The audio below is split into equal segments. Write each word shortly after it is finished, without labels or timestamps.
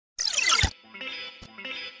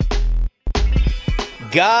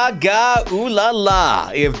Gaga, ooh la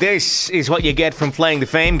la. If this is what you get from playing the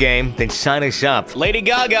fame game, then sign us up. Lady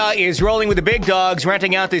Gaga is rolling with the big dogs,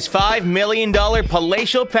 renting out this $5 million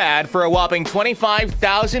palatial pad for a whopping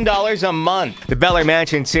 $25,000 a month. The Bel Air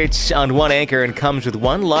mansion sits on one acre and comes with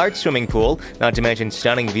one large swimming pool, not to mention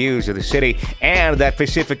stunning views of the city and that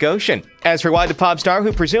Pacific Ocean. As for why the pop star,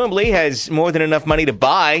 who presumably has more than enough money to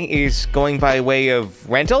buy, is going by way of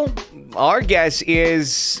rental, our guess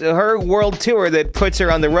is her world tour that puts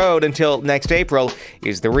her on the road until next April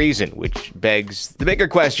is the reason, which begs the bigger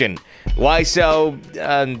question. Why so,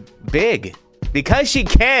 big? Because she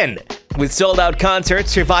can! With sold-out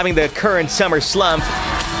concerts surviving the current summer slump,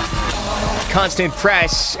 constant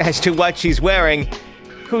press as to what she's wearing,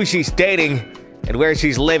 who she's dating, and where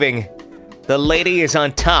she's living, the lady is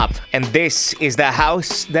on top, and this is the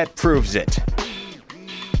house that proves it.